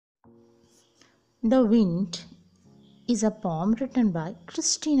The Wind is a poem written by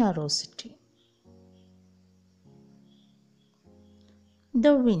Christina Rossetti.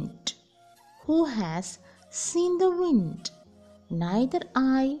 The wind. Who has seen the wind? Neither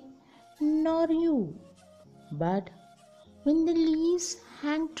I nor you. But when the leaves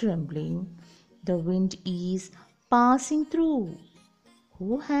hang trembling, the wind is passing through.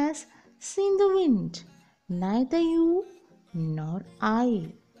 Who has seen the wind? Neither you nor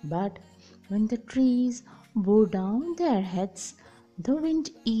I. But when the trees bow down their heads, the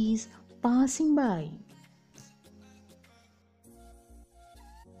wind is passing by.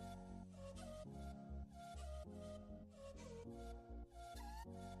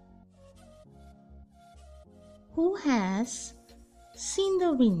 Who has seen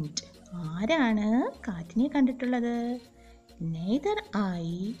the wind? ആരാണ് കാറ്റിനെ കണ്ടിട്ടുള്ളത്? Neither I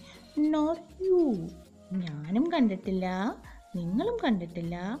nor you. ഞാനും കണ്ടിട്ടില്ല, നിങ്ങളും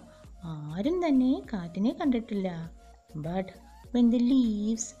കണ്ടിട്ടില്ല, ആരും തന്നെ കാറ്റിനെ കണ്ടിട്ടില്ല. But when the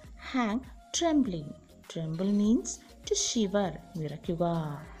leaves hang trembling. Tremble means to shiver, വിറയ്ക്കുക.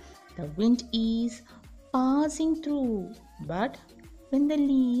 The wind is passing through. But when the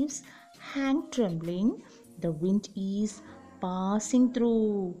leaves hang trembling, the wind is passing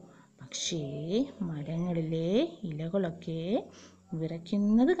through. പക്ഷേ മരങ്ങളിലെ ഇലകളൊക്കെ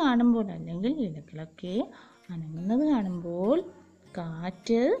വിറയ്ക്കുന്നത് കാണുമ്പോൾ അല്ലെങ്കിൽ ഇലകളൊക്കെ അനങ്ങുന്നത് കാണുമ്പോൾ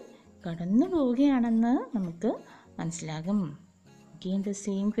കാറ്റ് കടന്നു പോവുകയാണെന്ന് നമുക്ക് മനസ്സിലാകും. Again the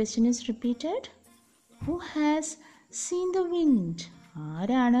same question is repeated. Who has seen the wind?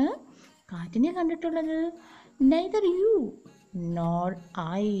 ആരാണ് കാറ്റിനെ കണ്ടിട്ടുള്ളത്? Neither you nor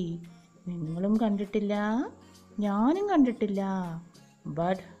I. നിങ്ങളും കണ്ടിട്ടില്ല, ഞാനും കണ്ടിട്ടില്ല.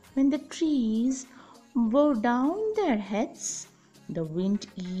 But when the trees bow down their heads, the wind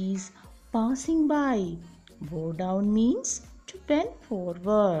is passing by. Bow down means to bend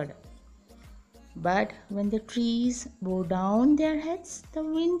forward. But when the trees bow down their heads, the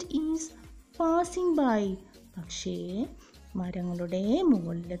wind is passing by. പക്ഷേ മരങ്ങളുടെ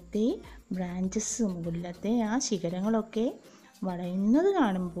മുകളിലത്തെ branches, മുകളിലത്തെ ആ ശിഖരങ്ങളൊക്കെ വളയുന്നത്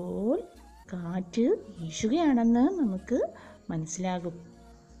കാണുമ്പോൾ കാറ്റ് വീശുകയാണെന്ന് നമുക്ക് മനസ്സിലാകും.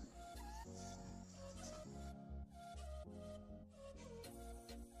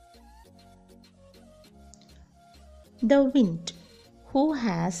 The wind. Who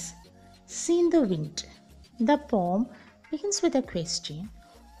has seen the wind? The poem begins with a question.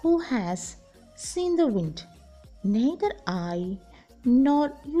 Who has seen the wind? Neither I nor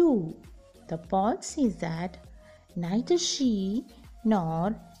you. The poet says that neither she nor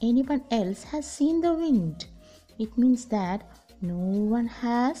anyone else has seen the wind. It means that no one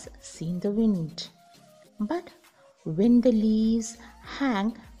has seen the wind. But when the leaves hang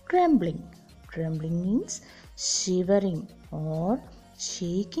trembling, trembling means shivering or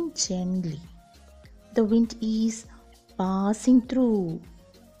shaking gently, the wind is passing through.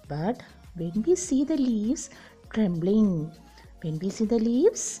 But when we see the leaves trembling, when we see the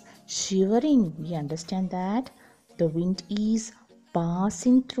leaves shivering, we understand that the wind is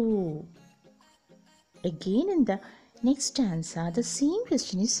passing through. Again in the next stanza, the same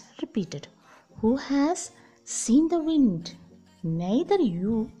question is repeated. Who has seen the wind? Neither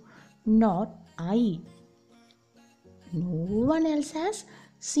you nor I. No one else has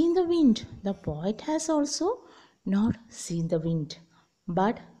seen the wind. The poet has also not seen the wind.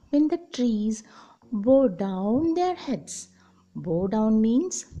 But when the trees bow down their heads, bow down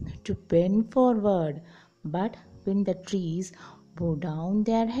means to bend forward. But when the trees bow down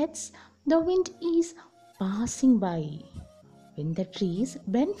their heads, the wind is passing by. When the trees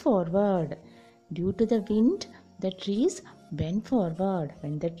bend forward, due to the wind, the trees bend forward.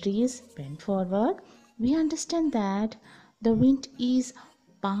 When the trees bend forward, we understand that the wind is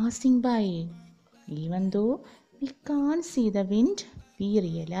passing by. Even though we can't see the wind, we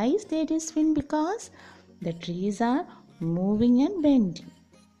realize there is wind because the trees are moving and bending.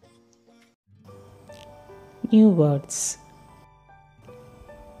 New words.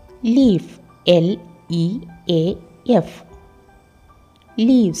 Leaf. L-E-A-F.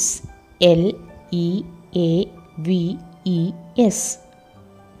 Leaves. L-E-A-V-E-S.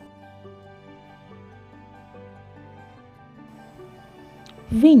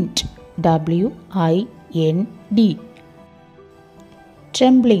 Wind. W-I-N-D.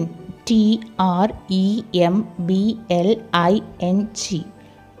 Trembling. T-R-E-M-B-L-I-N-G.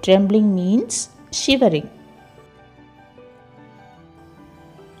 Trembling means shivering.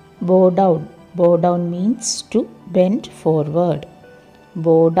 Bow down. Bow down means to bend forward.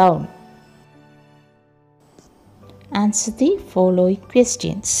 Bow down. Answer the following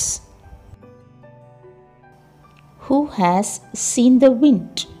questions. Who has seen the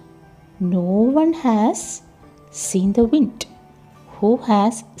wind? No one has seen the wind. Who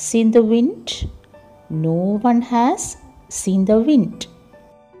has seen the wind? No one has seen the wind.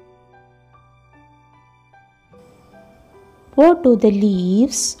 What do the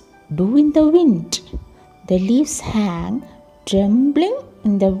leaves do in the wind? The leaves hang trembling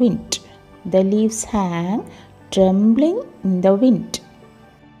in the wind. The leaves hang trembling in the wind.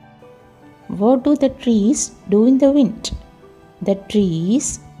 What do the trees do in the wind? The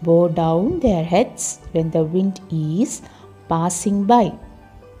trees bow down their heads when the wind is passing by.